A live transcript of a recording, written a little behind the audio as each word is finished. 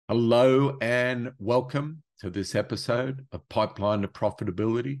Hello and welcome to this episode of Pipeline to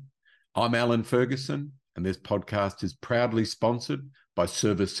Profitability. I'm Alan Ferguson, and this podcast is proudly sponsored by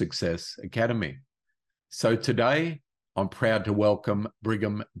Service Success Academy. So today, I'm proud to welcome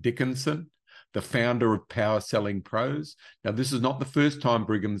Bringham Dickinson, the founder of Power Selling Pros. Now, this is not the first time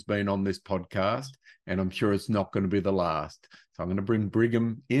Brigham's been on this podcast, and I'm sure it's not going to be the last. So I'm going to bring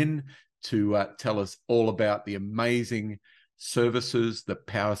Bringham in to tell us all about the amazing services that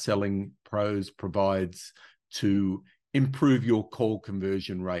Power Selling Pros provides to improve your call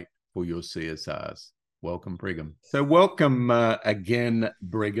conversion rate for your CSRs. Welcome, Bringham. So welcome again,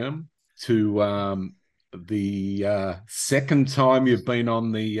 Bringham, to the second time you've been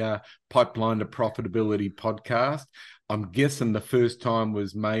on the Pipeline to Profitability podcast. I'm guessing the first time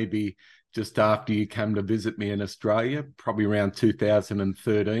was maybe just after you came to visit me in Australia, probably around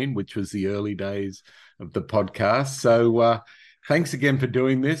 2013, which was the early days of the podcast. So thanks again for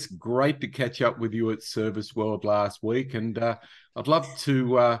doing this. Great to catch up with you at Service World last week. And I'd love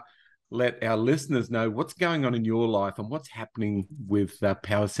to let our listeners know what's going on in your life and what's happening with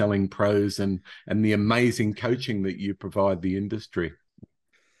Power Selling Pros and the amazing coaching that you provide the industry.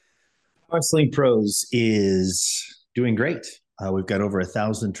 Power Selling Pros is doing great. We've got over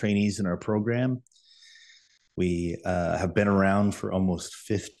 1,000 trainees in our program. We have been around for almost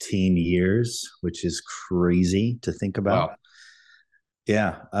 15 years, which is crazy to think about. Wow.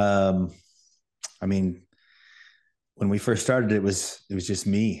 Yeah. I mean, when we first started, it was just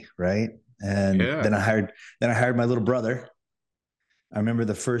me, right? And then I hired my little brother. I remember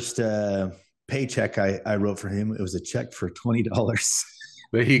the first paycheck I wrote for him. It was a check for $20.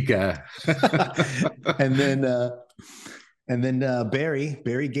 There you go. and then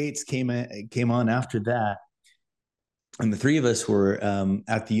Barry Gates came on after that. And the three of us were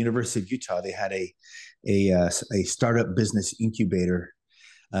at the University of Utah. They had a startup business incubator.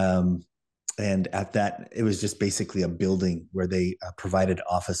 And at that, it was just basically a building where they provided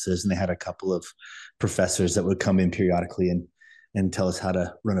offices, and they had a couple of professors that would come in periodically and tell us how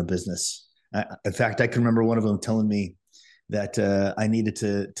to run a business. In fact, I can remember one of them telling me that I needed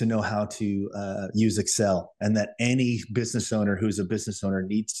to know how to use Excel, and that any business owner who's a business owner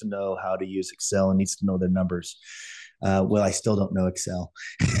needs to know how to use Excel and needs to know their numbers. Well, I still don't know Excel.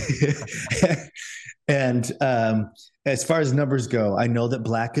 And as far as numbers go, I know that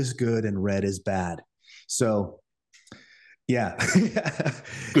black is good and red is bad. So yeah.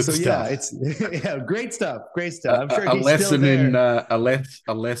 Good stuff. It's great stuff. Great stuff. I'm sure a he's lesson still there. in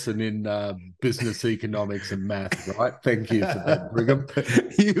a lesson in business economics and math, right? Thank you for that, Brigham.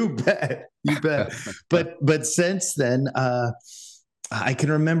 You bet. But since then, I can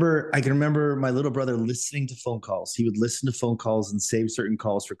remember my little brother listening to phone calls. He would listen to phone calls and save certain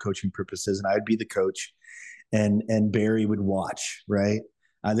calls for coaching purposes, and I'd be the coach, and Barry would watch, right?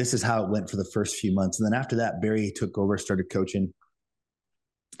 This is how it went for the first few months. And then after that, Barry took over, started coaching,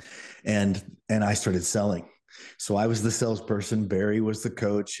 and I started selling. So I was the salesperson, Barry was the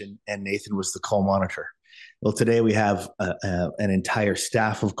coach, and Nathan was the call monitor. Well, today we have an entire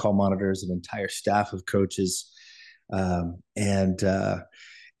staff of call monitors, an entire staff of coaches.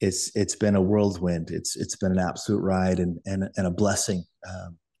 It's been a whirlwind. It's been an absolute ride and a blessing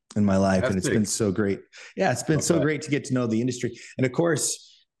in my life. Fantastic. And it's been so great. Yeah, it's been so great to get to know the industry. And of course,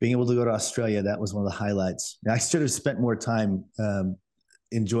 being able to go to Australia, that was one of the highlights. Now, I should have spent more time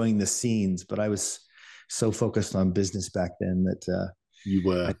enjoying the scenes, but I was so focused on business back then that you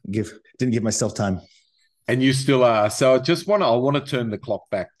were I didn't give myself time. And you still are. So I want to turn the clock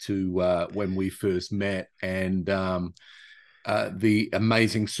back to when we first met, and the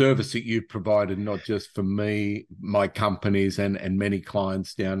amazing service that you provided, not just for me, my companies, and many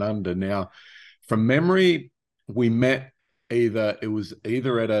clients down under. Now, from memory, we met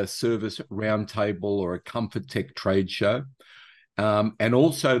either at a service roundtable or a Comfort Tech trade show. And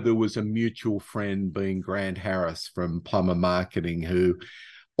also there was a mutual friend, being Grant Harris from Plumber Marketing, who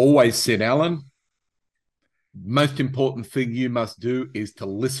always said, Alan, most important thing you must do is to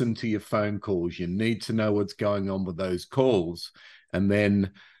listen to your phone calls. You need to know what's going on with those calls. And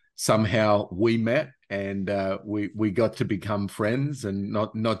then somehow we met, and we got to become friends, and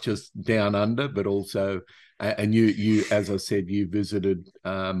not just down under, but also, and you as I said, you visited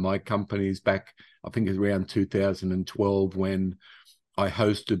my companies back, I think it was around 2012, when I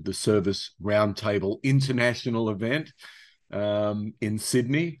hosted the Service Roundtable International event in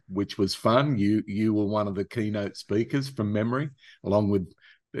Sydney, which was fun. You were one of the keynote speakers from memory, along with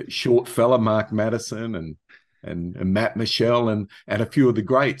short fella Mark Madison and Matt Michelle and a few of the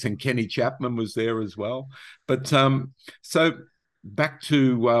greats, and Kenny Chapman was there as well. But so back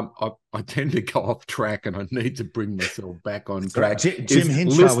to I tend to go off track, and I need to bring myself back on Right. track. Jim Is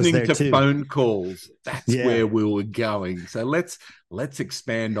Hinshaw was listening there to too. phone calls. That's Yeah. where we were going. So let's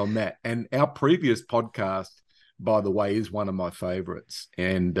expand on that. And our previous podcast, by the way, is one of my favorites.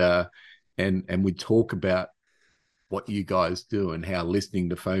 And we talk about what you guys do and how listening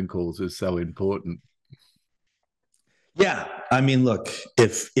to phone calls is so important. Yeah. I mean, look,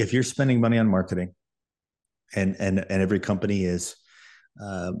 if you're spending money on marketing, and every company is,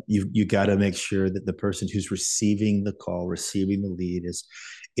 you got to make sure that the person who's receiving the call, receiving the lead,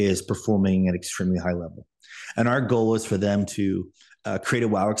 is performing at extremely high level. And our goal is for them to create a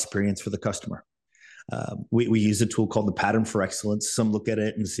wow experience for the customer. We use a tool called the pattern for excellence. Some look at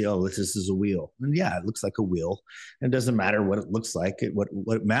it and say, "Oh, this is a wheel." And yeah, it looks like a wheel. And it doesn't matter what it looks like.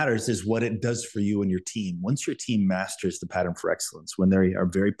 What matters is what it does for you and your team. Once your team masters the pattern for excellence, when they are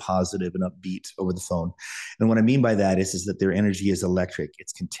very positive and upbeat over the phone, and what I mean by that is that their energy is electric.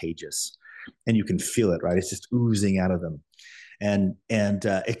 It's contagious, and you can feel it. Right? It's just oozing out of them. And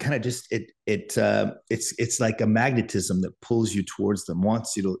it kind of just it's like a magnetism that pulls you towards them,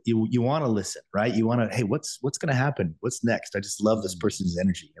 wants you to you want to listen, right? You want to, hey, what's going to happen, what's next? I just love this person's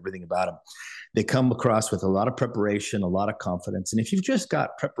energy, everything about them. They come across with a lot of preparation, a lot of confidence, and if you've just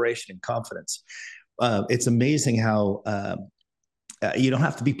got preparation and confidence, it's amazing how you don't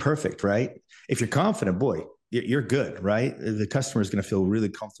have to be perfect, right? If you're confident, boy, you're good, right? The customer is going to feel really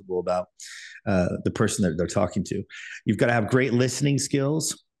comfortable about the person that they're talking to. You've got to have great listening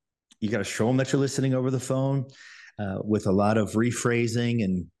skills. You got to show them that you're listening over the phone with a lot of rephrasing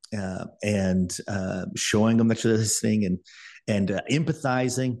and showing them that you're listening and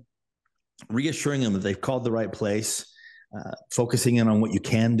empathizing, reassuring them that they've called the right place, focusing in on what you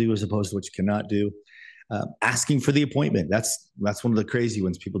can do as opposed to what you cannot do. Asking for the appointment. That's one of the crazy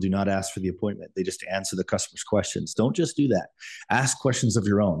ones. People do not ask for the appointment. They just answer the customer's questions. Don't just do that. Ask questions of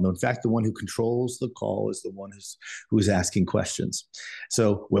your own. In fact, the one who controls the call is the one who's asking questions.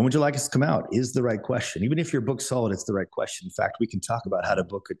 So when would you like us to come out is the right question. Even if you're booked solid, it's the right question. In fact, we can talk about how to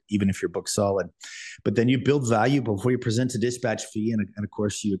book it even if you're booked solid. But then you build value before you present a dispatch fee. And of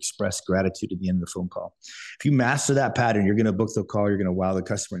course, you express gratitude at the end of the phone call. If you master that pattern, you're going to book the call. You're going to wow the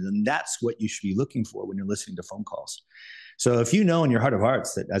customer. And that's what you should be looking for when you're listening to phone calls. So if you know in your heart of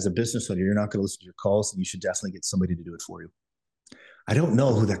hearts that as a business owner, you're not going to listen to your calls, then you should definitely get somebody to do it for you. I don't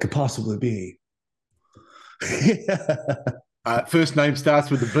know who that could possibly be. First name starts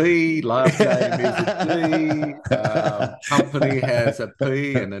with a B, last name is a D. Company has a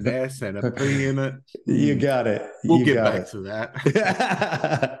P and an S and a P in it. You got it. We'll get back to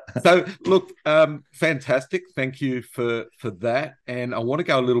that. So, look, fantastic. Thank you for that. And I want to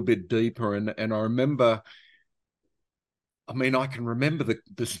go a little bit deeper. And I remember, I mean, I can remember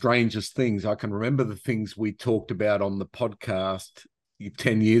the strangest things. I can remember the things we talked about on the podcast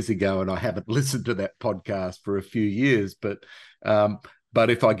 10 years ago, and I haven't listened to that podcast for a few years. But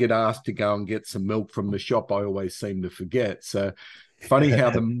if I get asked to go and get some milk from the shop, I always seem to forget. So funny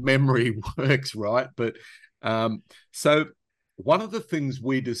how the memory works, right? But so one of the things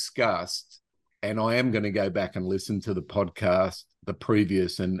we discussed, and I am going to go back and listen to the podcast, the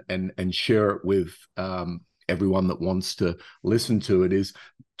previous, and share it with everyone that wants to listen to it, is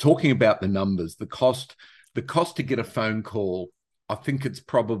talking about the numbers, the cost to get a phone call. I think it's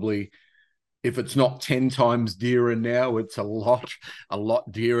probably, if it's not 10 times dearer now, it's a lot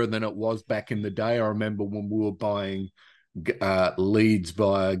dearer than it was back in the day. I remember when we were buying leads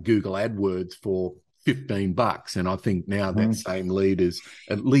via Google AdWords for $15, and I think now that same lead is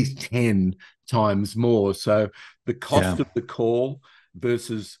at least 10 times more. So the cost of the call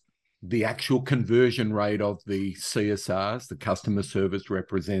versus the actual conversion rate of the CSRs, the customer service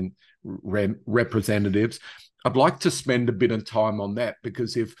representatives. I'd like to spend a bit of time on that,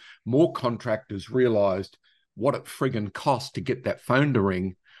 because if more contractors realized what it friggin' costs to get that phone to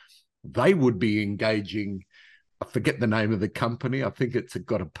ring, they would be engaging. I forget the name of the company. I think it's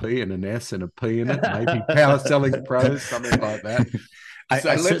got a P and an S and a P in it. Maybe Power Selling Pros, something like that. I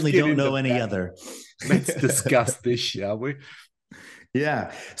certainly don't know any other. Let's discuss this, shall we?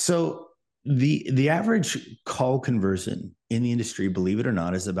 Yeah. So the average call conversion in the industry, believe it or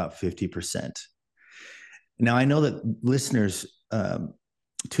not, is about 50%. Now, I know that listeners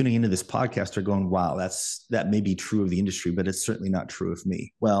tuning into this podcast are going, wow, that may be true of the industry, but it's certainly not true of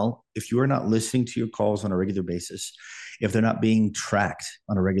me. Well, if you are not listening to your calls on a regular basis, if they're not being tracked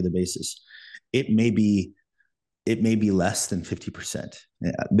on a regular basis, it may be less than 50%.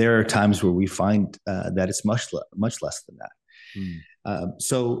 There are times where we find that it's much less than that.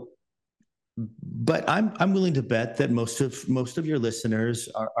 But I'm willing to bet that most of your listeners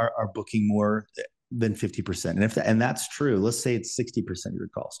are booking more than 50%. And that's true, let's say it's 60% of your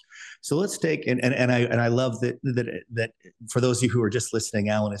calls. So let's take and I love that for those of you who are just listening,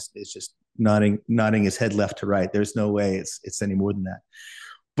 Alan is just nodding his head left to right. There's no way it's any more than that.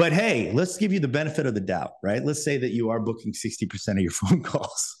 But hey, let's give you the benefit of the doubt, right? Let's say that you are booking 60% of your phone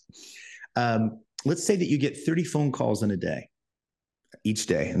calls. Let's say that you get 30 phone calls in a day, each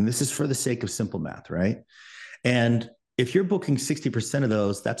day. And this is for the sake of simple math, right? And if you're booking 60% of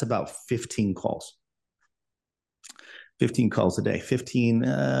those, that's about 15 calls. 15 calls a day,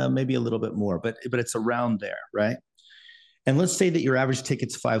 15, maybe a little bit more, but it's around there, right? And let's say that your average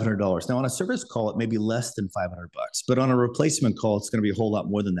ticket's $500. Now, on a service call, it may be less than $500, but on a replacement call, it's going to be a whole lot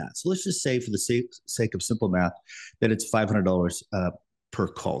more than that. So let's just say, for the sake of simple math, that it's $500 per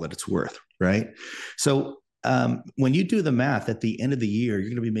call that it's worth, right? So when you do the math, at the end of the year, you're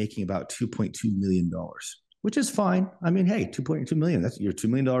going to be making about $2.2 million, which is fine. I mean, hey, $2.2 million, that's your $2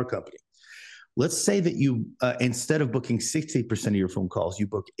 million company. Let's say that you, instead of booking 60% of your phone calls, you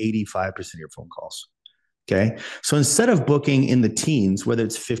book 85% of your phone calls. Okay. So instead of booking in the teens, whether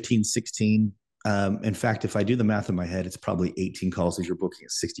it's 15, 16, in fact, if I do the math in my head, it's probably 18 calls if you're booking at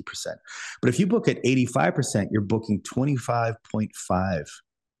 60%. But if you book at 85%, you're booking 25.5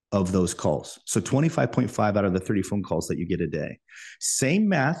 of those calls. So 25.5 out of the 30 phone calls that you get a day. Same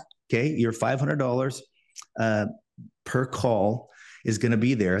math. Okay. Your $500 per call is going to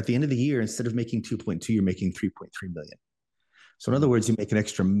be there at the end of the year. Instead of making 2.2, you're making 3.3 million. So in other words, you make an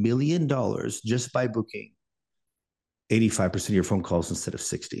extra $1 million just by booking 85% of your phone calls instead of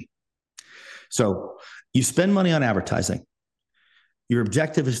 60. So you spend money on advertising. Your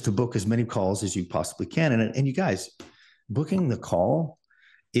objective is to book as many calls as you possibly can. And you guys, booking the call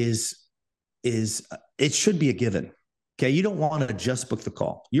is it should be a given. Okay. You don't want to just book the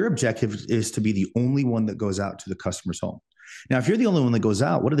call. Your objective is to be the only one that goes out to the customer's home. Now, if you're the only one that goes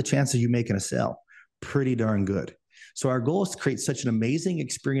out, what are the chances of you making a sale? Pretty darn good. So our goal is to create such an amazing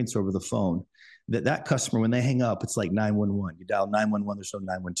experience over the phone that customer, when they hang up, it's like 911. You dial 911, there's no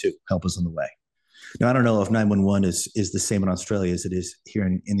 912. Help is on the way. Now, I don't know if 911 is the same in Australia as it is here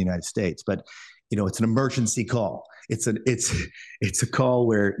in the United States, but it's an emergency call. It's a call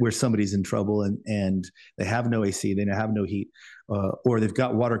where somebody's in trouble and they have no AC, they have no heat, or they've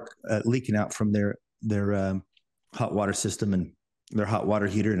got water leaking out from their hot water system and their hot water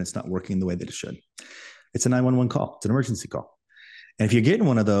heater, and it's not working the way that it should. It's a 911 call. It's an emergency call. And if you're getting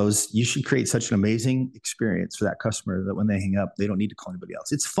one of those, you should create such an amazing experience for that customer that when they hang up, they don't need to call anybody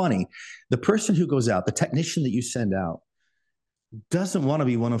else. It's funny. The person who goes out, the technician that you send out, doesn't want to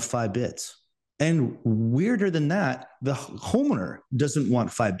be one of 5 bits. And weirder than that, the homeowner doesn't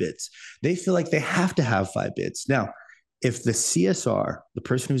want 5 bits. They feel like they have to have 5 bits. Now, if the CSR, the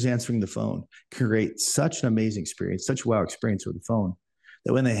person who's answering the phone, can create such an amazing experience, such a wow experience with the phone,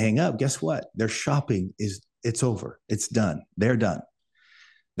 that when they hang up, guess what? Their shopping it's over. It's done. They're done.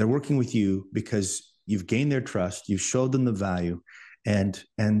 They're working with you because you've gained their trust. You've showed them the value, and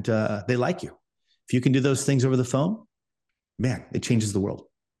they like you. If you can do those things over the phone, man, it changes the world.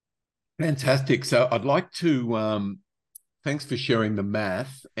 Fantastic. So I'd like to thanks for sharing the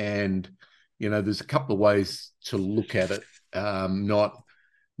math. And there's a couple of ways to look at it.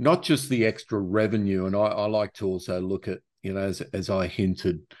 Not just the extra revenue, and I like to also look at, as I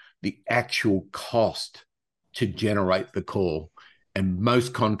hinted, the actual cost to generate the call. And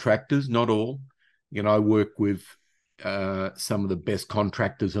most contractors, not all, I work with some of the best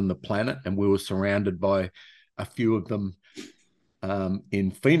contractors on the planet, and we were surrounded by a few of them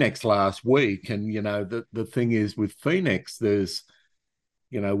in Phoenix last week. And the thing is, with Phoenix, there's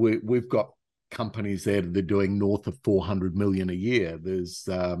we've got companies there that are doing north of 400 million a year. There's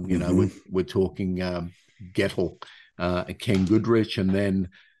we're talking Gettle, Ken Goodrich, and then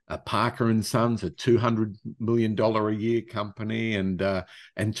Parker and Sons, a $200 million a year company, and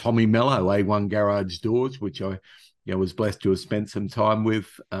Tommy Mello, A1 Garage Doors, which I was blessed to have spent some time with,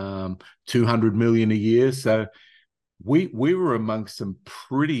 $200 million a year. So we were amongst some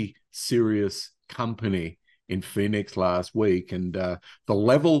pretty serious company in Phoenix last week, and the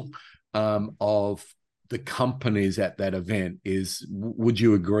level of the companies at that event is, would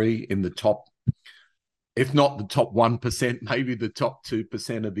you agree, in the top, if not the top 1%, maybe the top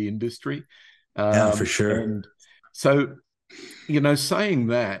 2% of the industry? Yeah, for sure. And so, saying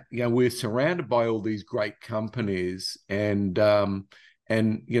that, we're surrounded by all these great companies, and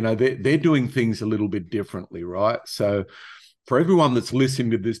they're doing things a little bit differently, right? So for everyone that's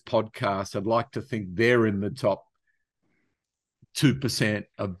listening to this podcast, I'd like to think they're in the top 2%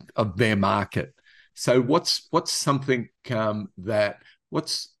 of their market. So what's something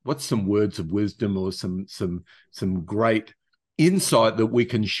what's some words of wisdom or some great insight that we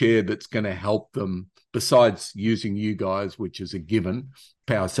can share that's going to help them, besides using you guys, which is a given,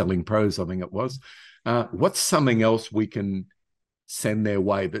 Power Selling Pros, I think it was. What's something else we can send their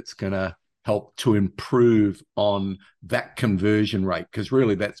way that's going to help to improve on that conversion rate? Because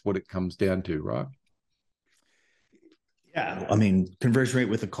really that's what it comes down to, right? Yeah. I mean, conversion rate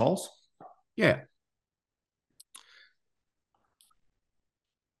with the calls. Yeah.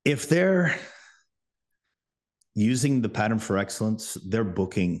 If they're using the pattern for excellence, they're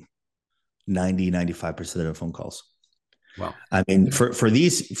booking 90-95% of their phone calls. Wow. I mean, for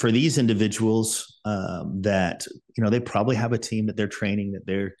these individuals that, you know, they probably have a team that they're training, that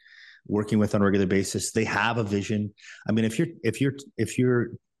they're working with on a regular basis. They have a vision. I mean, if you're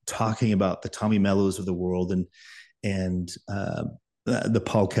talking about the Tommy Mellos of the world and the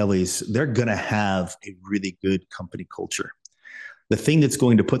Paul Kellys, they're going to have a really good company culture. The thing that's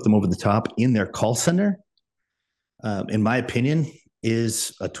going to put them over the top in their call center, in my opinion,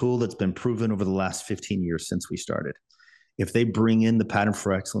 is a tool that's been proven over the last 15 years since we started. If they bring in the pattern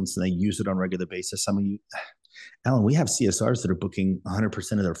for excellence and they use it on a regular basis, some of you, Alan, we have CSRs that are booking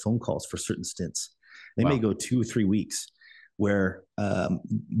 100% of their phone calls for certain stints. They may go 2 or 3 weeks where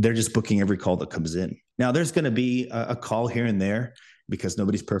they're just booking every call that comes in. Now, there's going to be a call here and there because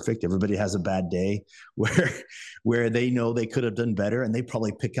nobody's perfect. Everybody has a bad day where they know they could have done better, and they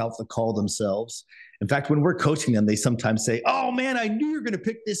probably pick out the call themselves. In fact, when we're coaching them, they sometimes say, "Oh man, I knew you were going to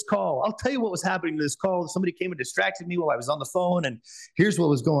pick this call. I'll tell you what was happening to this call. Somebody came and distracted me while I was on the phone, and here's what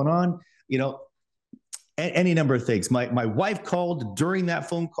was going on." You know, any number of things. My wife called during that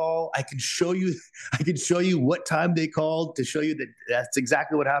phone call. I can show you what time they called to show you that that's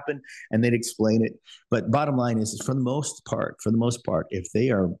exactly what happened, and they'd explain it. But bottom line is for the most part, if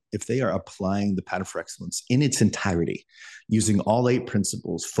they are applying the pattern for excellence in its entirety, using all 8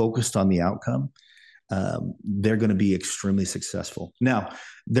 principles, focused on the outcome, they're going to be extremely successful. Now,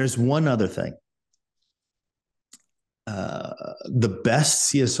 there's one other thing. The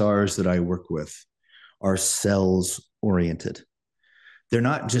best CSRs that I work with are sales oriented. They're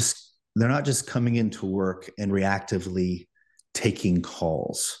not just coming into work and reactively taking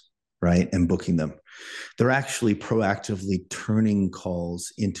calls, right, and booking them. They're actually proactively turning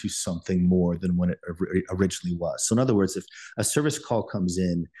calls into something more than when it originally was. So in other words, if a service call comes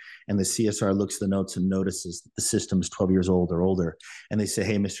in and the CSR looks at the notes and notices that the system is 12 years old or older, and they say,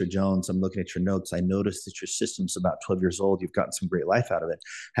 "Hey, Mr. Jones, I'm looking at your notes. I noticed that your system's about 12 years old. You've gotten some great life out of it.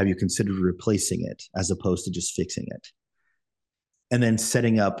 Have you considered replacing it as opposed to just fixing it?" And then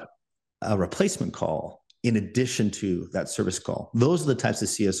setting up a replacement call in addition to that service call. Those are the types of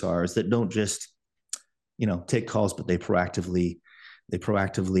CSRs that don't just, you know, take calls, but they proactively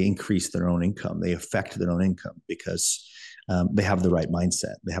increase their own income. They affect their own income because they have the right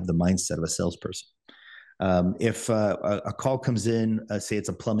mindset. They have the mindset of a salesperson. If a call comes in, say it's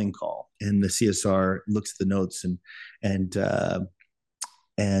a plumbing call, and the CSR looks at the notes and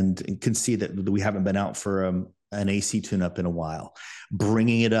can see that we haven't been out for an AC tune-up in a while,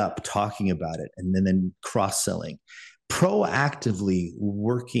 bringing it up, talking about it, and then cross-selling, proactively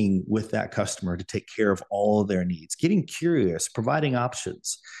working with that customer to take care of all of their needs, getting curious, providing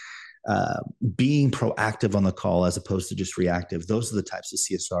options, being proactive on the call as opposed to just reactive. Those are the types of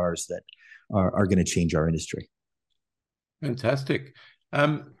CSRs that are going to change our industry. Fantastic.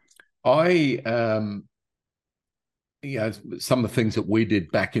 Some of the things that we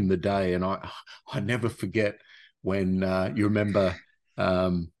did back in the day, and I never forget when you remember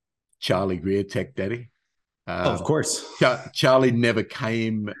Charlie Greertech, Daddy. Of course. Charlie never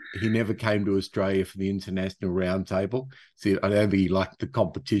came. He never came to Australia for the International Roundtable. See, I don't think he liked the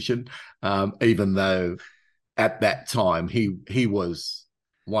competition, even though at that time he was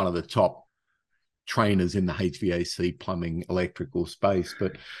one of the top trainers in the HVAC, plumbing, electrical space.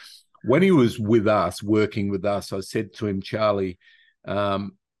 But when he was with us, working with us, I said to him, "Charlie,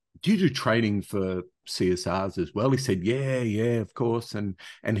 do you do training for CSRs as well?" He said, yeah, of course. And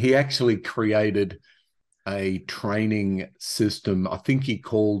he actually created a training system. I think he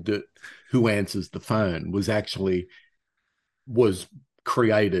called it Who Answers the Phone, was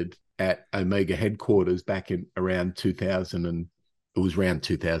created at Omega headquarters back in around 2000, and it was around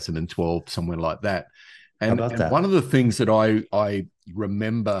 2012, somewhere like that. And one of the things that I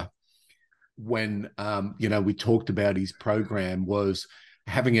remember when we talked about his program was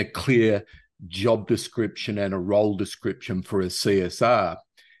having a clear job description and a role description for a CSR.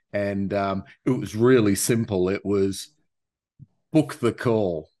 And it was really simple. It was book the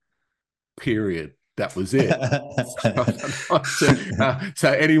call, period. That was it.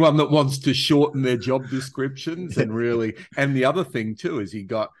 So anyone that wants to shorten their job descriptions and the other thing too is he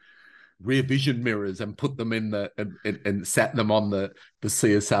got rear vision mirrors and put them in and sat them on the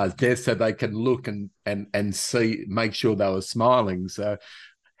CSR's desk so they can look and see, make sure they were smiling. So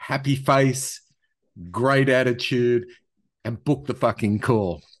happy face, great attitude, and book the fucking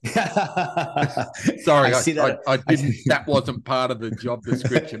call. Sorry, I see that. I didn't. That wasn't part of the job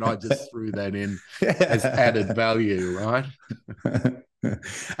description. I just threw that in as added value, right?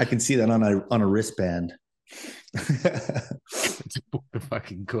 I can see that on a wristband. To book the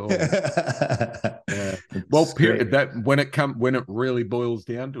fucking call. Yeah. Well, period. That when it really boils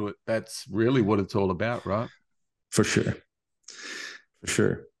down to it, that's really what it's all about, right? For sure.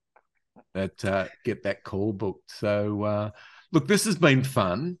 That get that call booked. So look, this has been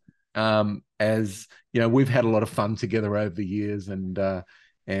fun. As you know, we've had a lot of fun together over the years, and at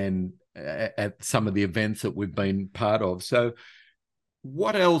some of the events that we've been part of. So,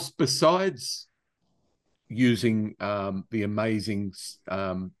 what else besides using the amazing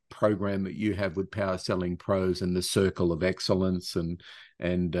program that you have with Power Selling Pros and the Circle of Excellence, and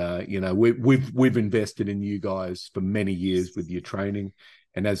you know, we've invested in you guys for many years with your training,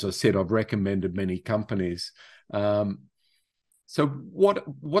 and as I said, I've recommended many companies. So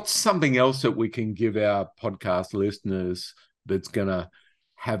what's something else that we can give our podcast listeners that's going to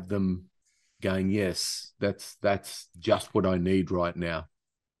have them going, yes, that's just what I need right now?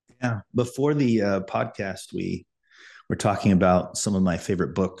 Yeah. Before the podcast, we were talking about some of my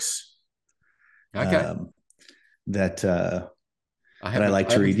favorite books. Okay. That I like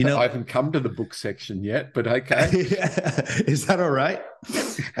to read. You know, I haven't come to the book section yet, but okay. Is that all right?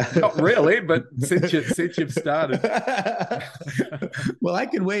 Not really, but since you've started. Well, I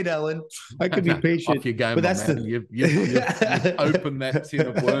can wait, Ellen. I can be patient. Off you go, but that's you've opened that tin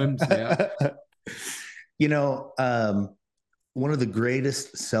of worms now. You know, one of the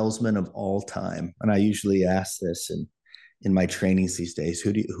greatest salesmen of all time, and I usually ask this in my trainings these days,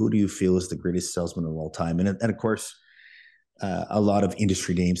 who do you feel is the greatest salesman of all time? And of course, a lot of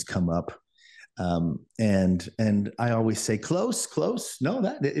industry names come up. And I always say close. No,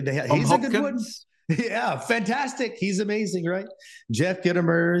 he's a good one. Yeah, fantastic. He's amazing, right? Jeff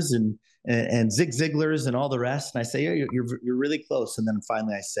Gittimers and Zig Ziglar's and all the rest. And I say, yeah, you're really close. And then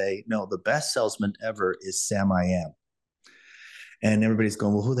finally I say, no, the best salesman ever is Sam I Am. And everybody's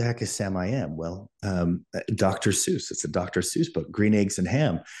going, well, who the heck is Sam I Am? Well, Dr. Seuss. It's a Dr. Seuss book, Green Eggs and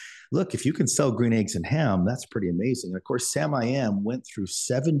Ham. Look, if you can sell green eggs and ham, that's pretty amazing. And of course, Sam I Am went through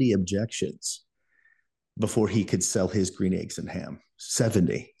 70 objections before he could sell his green eggs and ham.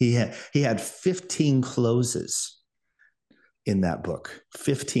 70. He had 15 closes in that book,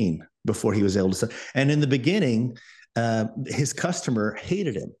 15 before he was able to sell. And in the beginning, his customer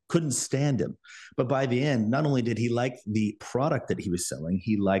hated him, couldn't stand him. But by the end, not only did he like the product that he was selling,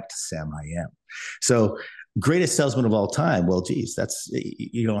 he liked Sam I Am. So greatest salesman of all time. Well, geez,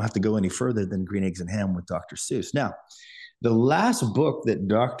 you don't have to go any further than Green Eggs and Ham with Dr. Seuss. Now, the last book that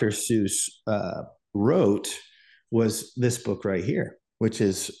Dr. Seuss wrote was this book right here, which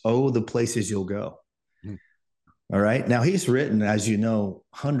is Oh, the Places You'll Go. All right. Now he's written, as you know,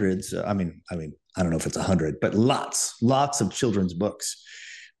 hundreds. I mean, I don't know if it's 100, but lots of children's books.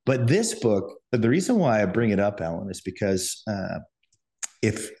 But this book, the reason why I bring it up, Alan, is because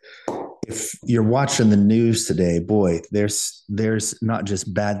if you're watching the news today, boy, there's not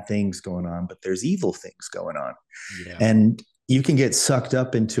just bad things going on, but there's evil things going on. Yeah. And you can get sucked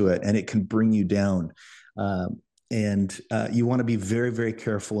up into it and it can bring you down. And you want to be very, very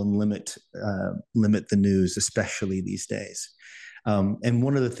careful and limit the news, especially these days. And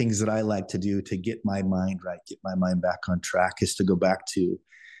one of the things that I like to do to get my mind right, get my mind back on track, is to go back to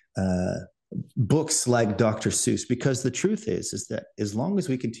books like Dr. Seuss, because the truth is that as long as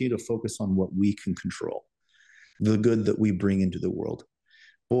we continue to focus on what we can control, the good that we bring into the world,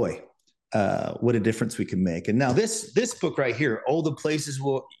 boy, what a difference we can make. And now this book right here, Oh, the Places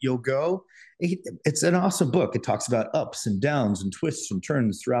You'll Go, it's an awesome book. It talks about ups and downs and twists and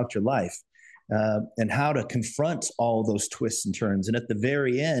turns throughout your life, and how to confront all those twists and turns. And at the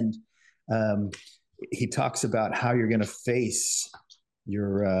very end, he talks about how you're going to face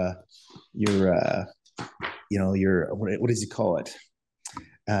your what does he call it?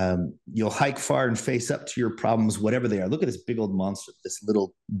 You'll hike far and face up to your problems, whatever they are. Look at this big old monster this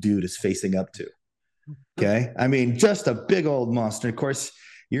little dude is facing up to. Okay. I mean, just a big old monster. Of course,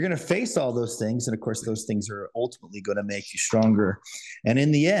 you're going to face all those things. And of course, those things are ultimately going to make you stronger. And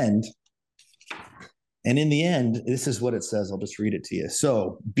in the end, this is what it says. I'll just read it to you.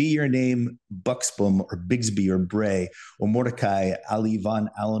 So, be your name Buxbaum or Bigsby or Bray or Mordecai Ali von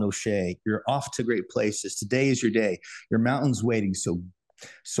Allen O'Shea. You're off to great places. Today is your day. Your mountain's waiting. So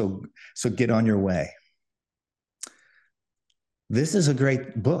get on your way. This is a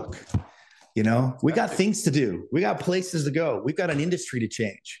great book. We got things to do. We got places to go. We've got an industry to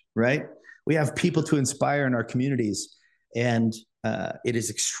change, right? We have people to inspire in our communities. And it is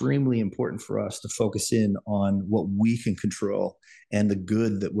extremely important for us to focus in on what we can control and the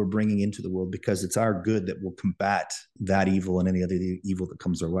good that we're bringing into the world, because it's our good that will combat that evil and any other evil that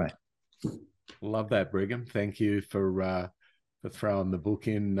comes our way. Love that, Brigham. Thank you for throwing the book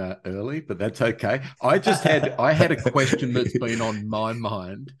in early, but that's okay. I had a question that's been on my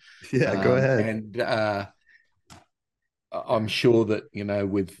mind. Yeah, go ahead. And I'm sure that,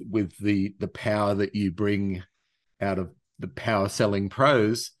 with the power that you bring out of the power selling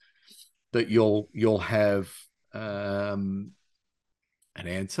pros, that you'll have an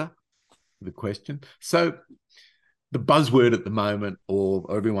answer to the question. So the buzzword at the moment, or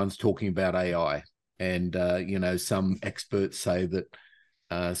everyone's talking about AI, and some experts say that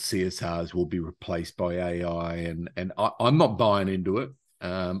CSRs will be replaced by AI, and I'm not buying into it.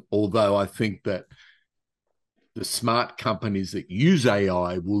 Although I think that the smart companies that use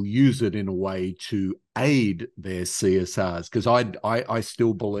AI will use it in a way to aid their CSRs, because I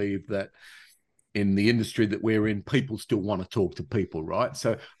still believe that in the industry that we're in, people still want to talk to people, right?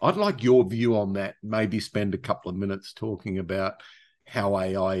 So I'd like your view on that. Maybe spend a couple of minutes talking about how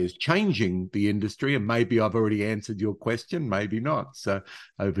AI is changing the industry, and maybe I've already answered your question, maybe not. So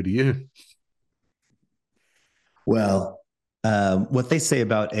over to you. Well, what they say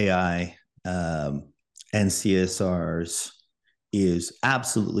about AI and CSRs is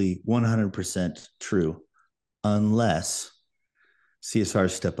absolutely 100% true, unless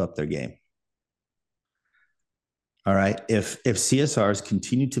CSRs step up their game. All right. If CSRs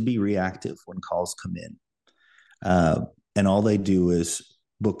continue to be reactive when calls come in, and all they do is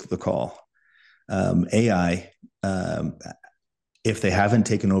book the call, AI, if they haven't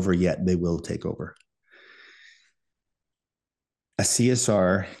taken over yet, they will take over. A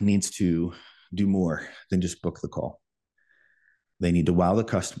CSR needs to do more than just book the call. They need to wow the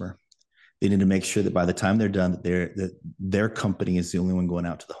customer. They need to make sure that by the time they're done, that their company is the only one going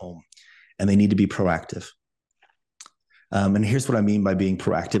out to the home, and they need to be proactive. And here's what I mean by being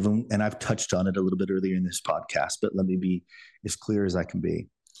proactive. And I've touched on it a little bit earlier in this podcast, but let me be as clear as I can be.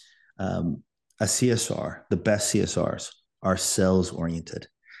 A CSR, the best CSRs, are sales oriented.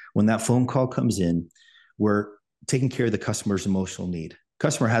 When that phone call comes in, we're taking care of the customer's emotional need.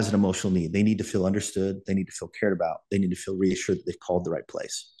 Customer has an emotional need. They need to feel understood. They need to feel cared about. They need to feel reassured that they've called the right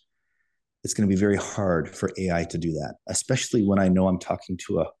place. It's going to be very hard for AI to do that, especially when I know I'm talking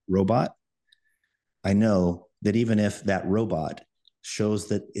to a robot. I know that even if that robot shows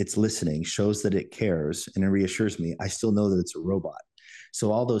that it's listening, shows that it cares, and it reassures me, I still know that it's a robot.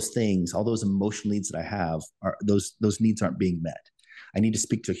 So all those things, all those emotional needs that I have, those needs aren't being met. I need to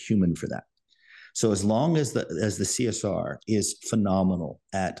speak to a human for that. So as long as the CSR is phenomenal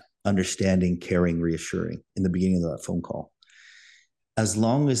at understanding, caring, reassuring in the beginning of that phone call, as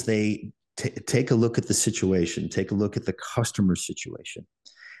long as they take a look at the situation, take a look at the customer situation,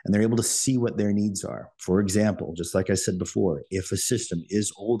 and they're able to see what their needs are. For example, just like I said before, if a system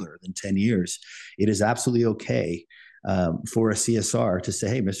is older than 10 years, it is absolutely okay for a CSR to say,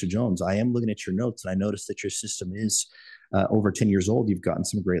 hey, Mr. Jones, I am looking at your notes, and I noticed that your system is over 10 years old. You've gotten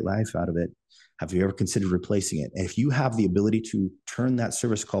some great life out of it. Have you ever considered replacing it? And if you have the ability to turn that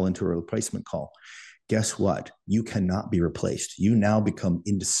service call into a replacement call, guess what? You cannot be replaced. You now become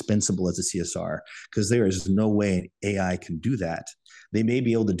indispensable as a CSR, because there is no way AI can do that. They may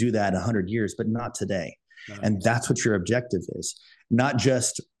be able to do that in 100 years, but not today. Nice. And that's what your objective is. Not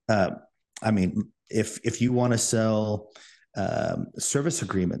just, if you want to sell service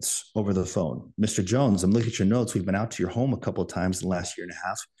agreements over the phone, Mr. Jones, I'm looking at your notes. We've been out to your home a couple of times in the last year and a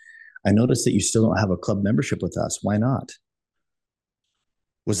half. I noticed that you still don't have a club membership with us. Why not?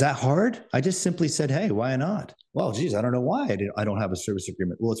 Was that hard? I just simply said, hey, why not? Well, geez, I don't know why I don't have a service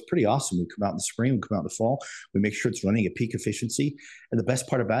agreement. Well, it's pretty awesome. We come out in the spring, we come out in the fall. We make sure it's running at peak efficiency. And the best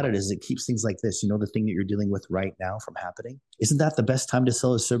part about it is it keeps things like this, the thing that you're dealing with right now, from happening. Isn't that the best time to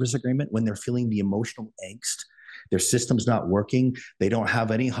sell a service agreement? When they're feeling the emotional angst, their system's not working, they don't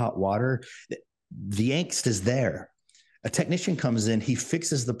have any hot water. The angst is there. A technician comes in, he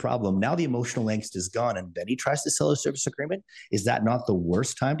fixes the problem. Now the emotional angst is gone, and then he tries to sell a service agreement. Is that not the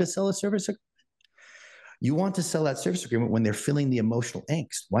worst time to sell a service agreement? You want to sell that service agreement when they're feeling the emotional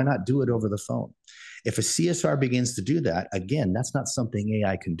angst. Why not do it over the phone? If a CSR begins to do that, again, that's not something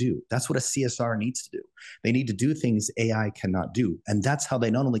AI can do. That's what a CSR needs to do. They need to do things AI cannot do. And that's how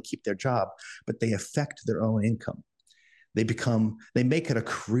they not only keep their job, but they affect their own income. They make it a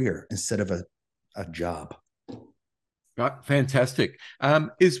career instead of a job. Right, fantastic.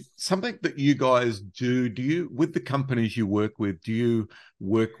 Is something that you guys do? Do you, with the companies you work with, do you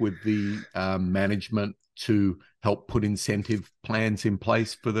work with the management to help put incentive plans in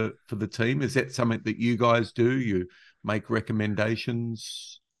place for the team? Is that something that you guys do? You make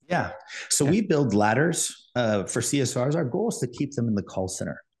recommendations? Yeah. So Yeah. we build ladders for CSRs. Our goal is to keep them in the call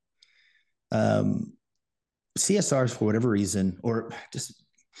center. Um, CSRs, for whatever reason, or just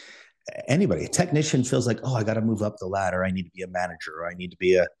anybody, a technician feels like, oh, I got to move up the ladder. I need to be a manager, or I need to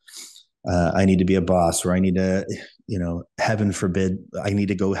be a boss, or I need to, heaven forbid, I need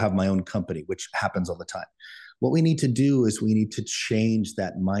to go have my own company, which happens all the time. What we need to do is we need to change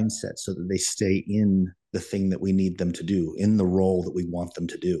that mindset so that they stay in the thing that we need them to do, in the role that we want them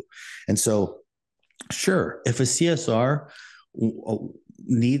to do. And so, sure, if a CSR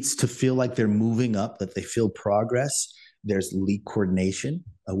needs to feel like they're moving up, that they feel progress, there's lead coordination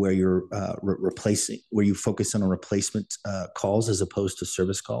where you're replacing, where you focus on replacement calls as opposed to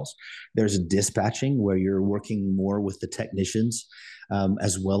service calls. There's dispatching where you're working more with the technicians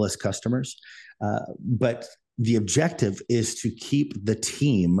as well as customers. But the objective is to keep the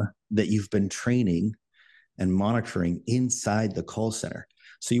team that you've been training and monitoring inside the call center.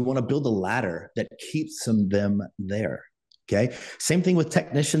 So you want to build a ladder that keeps them there. Okay. Same thing with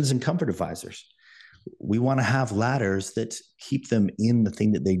technicians and comfort advisors. We want to have ladders that keep them in the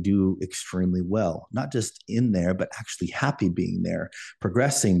thing that they do extremely well, not just in there, but actually happy being there,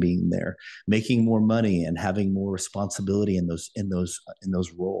 progressing being there, making more money and having more responsibility in those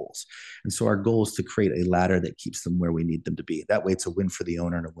roles. And so our goal is to create a ladder that keeps them where we need them to be. That way it's a win for the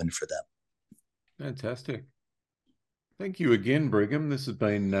owner and a win for them. Fantastic. Thank you again, Brigham. This has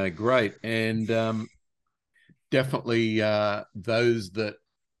been great. And definitely those that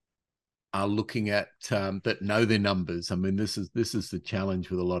are looking at that know their numbers. I mean, this is the challenge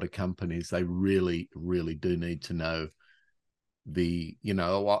with a lot of companies. They really, really do need to know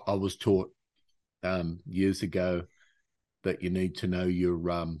I was taught years ago that you need to know your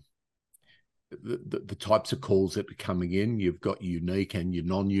the types of calls that are coming in. You've got unique and your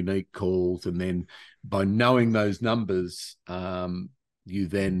non-unique calls, and then by knowing those numbers, you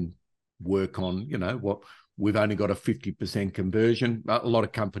then work on, what we've only got a 50% conversion. A lot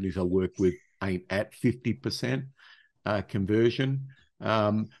of companies I work with ain't at 50% conversion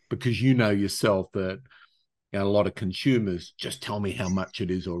because yourself that a lot of consumers just tell me how much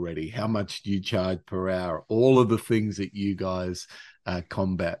it is already. How much do you charge per hour? All of the things that you guys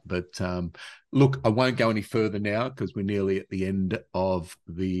combat. But look, I won't go any further now because we're nearly at the end of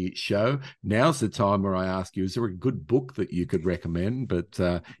the show. Now's the time where I ask you, is there a good book that you could recommend?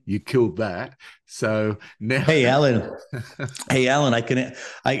 But you killed that. So now... Hey, Alan.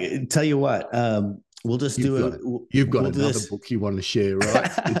 I tell you what, we'll just You've got another book you want to share,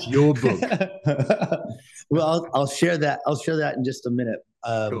 right? It's your book. Well, I'll share that. I'll share that in just a minute.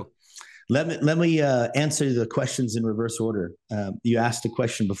 Cool. Let me answer the questions in reverse order. You asked a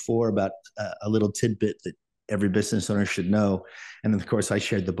question before about a little tidbit that every business owner should know, and of course, I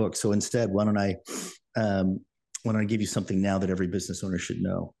shared the book. So instead, why don't I give you something now that every business owner should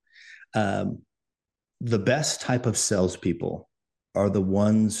know? The best type of salespeople are the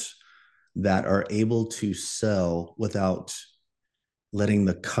ones that are able to sell without letting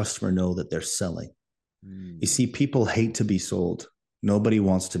the customer know that they're selling. You see, people hate to be sold. Nobody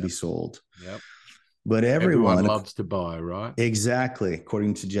wants to be sold. Yep. But everyone loves to buy, right? Exactly,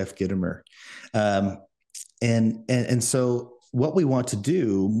 according to Jeff Gitomer. And so what we want to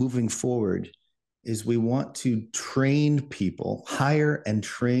do moving forward is we want to train people, hire and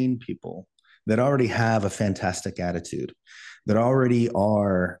train people that already have a fantastic attitude, that already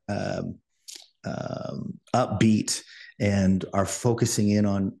are upbeat and are focusing in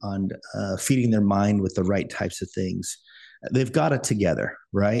on feeding their mind with the right types of things. They've got it together,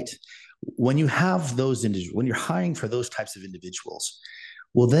 right? When you have those individuals, when you're hiring for those types of individuals,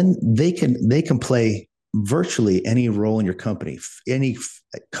 well, then they can play virtually any role in your company, any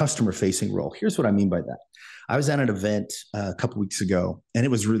customer-facing role. Here's what I mean by that. I was at an event a couple of weeks ago, and it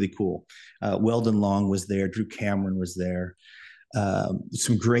was really cool. Weldon Long was there. Drew Cameron was there.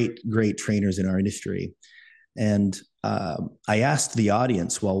 Some great trainers in our industry. And I asked the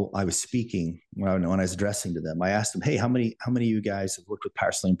audience while I was speaking, when I was addressing to them, I asked them, hey, how many of you guys have worked with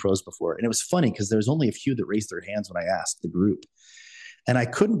Power Selling Pros before? And it was funny because there was only a few that raised their hands when I asked the group. And I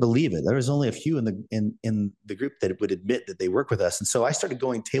couldn't believe it. There was only a few in the group that would admit that they work with us. And so I started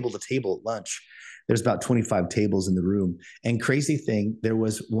going table to table at lunch. There's about 25 tables in the room. And crazy thing, there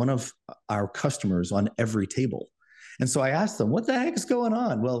was one of our customers on every table. And so I asked them, what the heck is going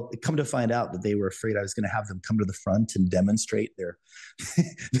on? Well, come to find out that they were afraid I was going to have them come to the front and demonstrate their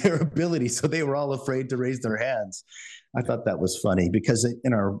their ability. So they were all afraid to raise their hands. I thought that was funny because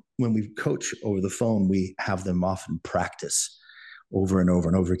when we coach over the phone, we have them often practice over and over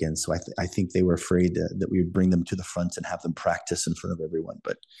and over again. So I think they were afraid that we would bring them to the front and have them practice in front of everyone.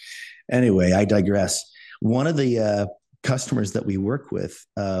 But anyway, I digress. One of the customers that we work with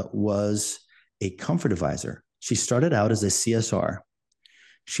was a comfort advisor. She started out as a CSR.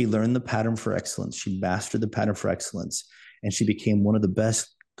 She learned the pattern for excellence. She mastered the pattern for excellence, and she became one of the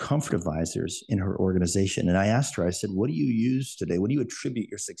best comfort advisors in her organization. And I asked her, I said, what do you use today? What do you attribute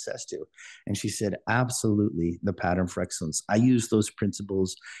your success to? And she said, absolutely, the pattern for excellence. I use those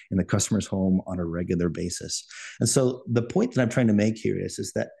principles in the customer's home on a regular basis. And so the point that I'm trying to make here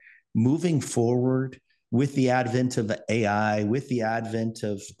is that moving forward with the advent of AI, with the advent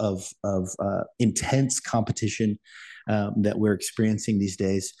of intense competition that we're experiencing these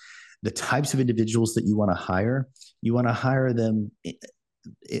days, the types of individuals that you want to hire them.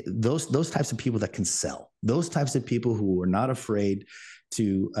 Those types of people that can sell, those types of people who are not afraid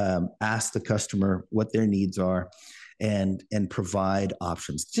to ask the customer what their needs are and provide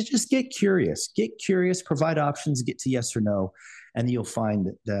options. Just get curious, provide options, get to yes or no, and you'll find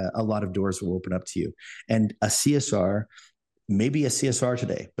that a lot of doors will open up to you. And a CSR, maybe a CSR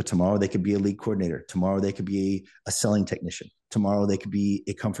today, but tomorrow they could be a lead coordinator. Tomorrow they could be a selling technician. Tomorrow they could be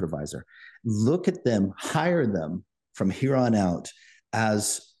a comfort advisor. Look at them, hire them from here on out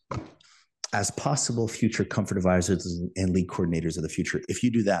as possible future comfort advisors and lead coordinators of the future. If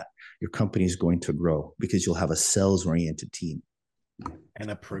you do that, your company is going to grow because you'll have a sales-oriented team. And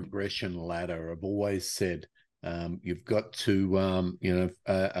a progression ladder. I've always said you've got to,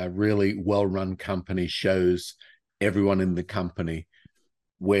 a really well-run company shows everyone in the company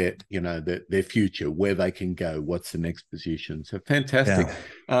where, their future, where they can go, what's the next position. So fantastic.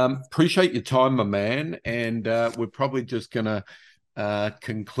 Yeah. Appreciate your time, my man. And we're probably just going to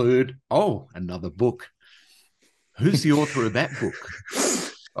conclude. Oh, another book. Who's the author of that book?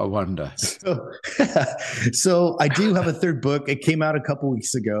 I wonder. So I do have a third book. It came out a couple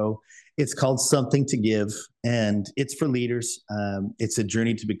weeks ago. It's called Something to Give, and it's for leaders. It's a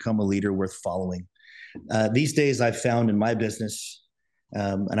journey to become a leader worth following. These days, I've found in my business,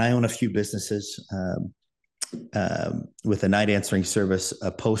 and I own a few businesses with a night answering service,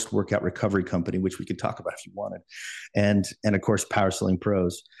 a post-workout recovery company, which we could talk about if you wanted, and of course, Power Selling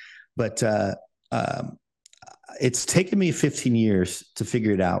Pros. But it's taken me 15 years to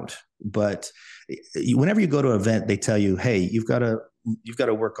figure it out. But whenever you go to an event, they tell you, hey, you've got to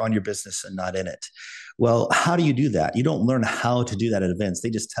work on your business and not in it. Well, how do you do that? You don't learn how to do that at events. They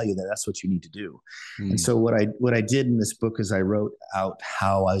just tell you that that's what you need to do. And so what I did in this book is I wrote out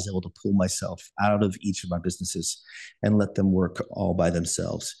how I was able to pull myself out of each of my businesses and let them work all by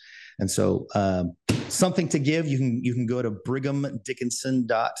themselves. And so Something to Give, you can go to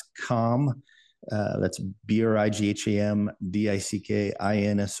brighamdickinson.com. That's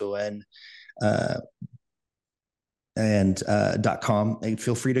BRIGHAMDICKINSON and .com. And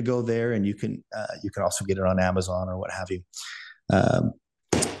feel free to go there, and you can also get it on Amazon or what have you.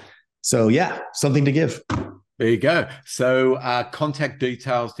 So yeah, Something to Give. There you go. So contact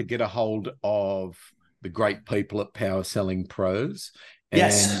details to get a hold of the great people at Power Selling Pros. And,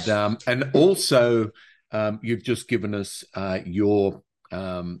 yes. And also you've just given us your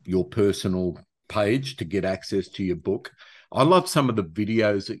personal page to get access to your book. I love some of the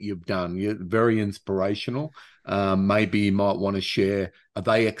videos that you've done. You're very inspirational. Maybe you might want to share, are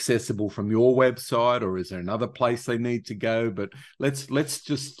they accessible from your website, or is there another place they need to go? But let's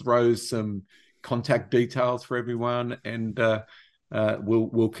just throw some contact details for everyone, and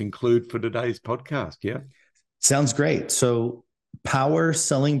we'll conclude for today's podcast. Yeah. Sounds great. So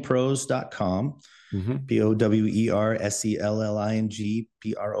powersellingpros.com.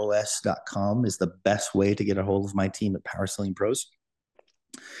 POWERSELLINGPROS.com is the best way to get a hold of my team at Power Selling Pros.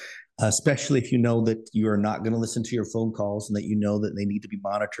 Especially if you know that you are not going to listen to your phone calls and that you know that they need to be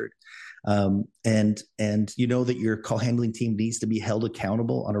monitored. And you know that your call handling team needs to be held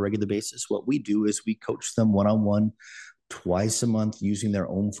accountable on a regular basis. What we do is we coach them one-on-one twice a month using their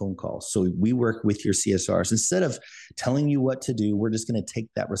own phone calls. So we work with your CSRs. Instead of telling you what to do, we're just going to take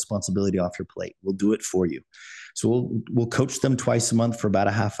that responsibility off your plate. We'll do it for you. So we'll coach them twice a month for about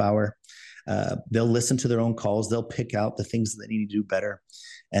a half hour. They'll listen to their own calls. They'll pick out the things that they need to do better.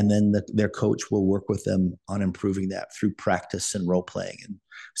 And then their coach will work with them on improving that through practice and role playing and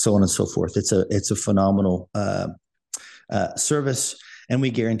so on and so forth. It's a phenomenal service. And we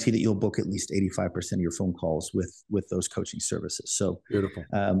guarantee that you'll book at least 85% of your phone calls with those coaching services. So beautiful.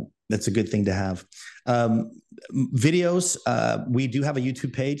 That's a good thing to have. Videos. We do have a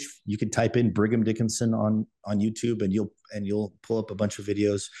YouTube page. You can type in Brigham Dickinson on YouTube, and you'll pull up a bunch of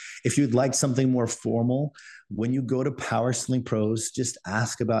videos. If you'd like something more formal, when you go to Power Sling Pros, just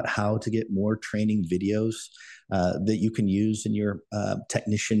ask about how to get more training videos that you can use in your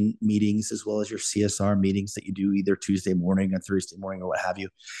technician meetings, as well as your CSR meetings that you do either Tuesday morning or Thursday morning or what have you.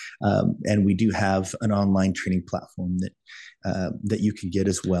 And we do have an online training platform that you can get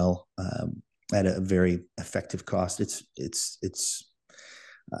as well, at a very effective cost.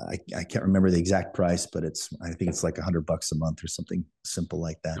 I can't remember the exact price, but I think it's like $100 a month or something simple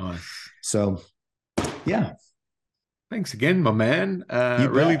like that. Nice. So, yeah. Thanks again, my man.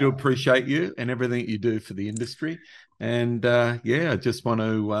 Really do appreciate you and everything you do for the industry. And I just want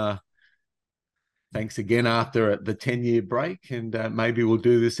to thanks again after the 10-year break. And maybe we'll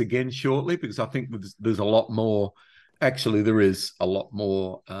do this again shortly, because I think there's a lot more. Actually, there is a lot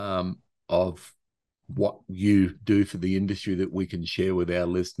more of what you do for the industry that we can share with our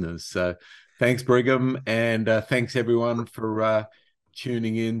listeners. So thanks, Brigham. And thanks, everyone, for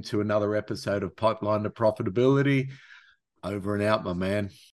tuning in to another episode of Pipeline to Profitability. Over and out, my man.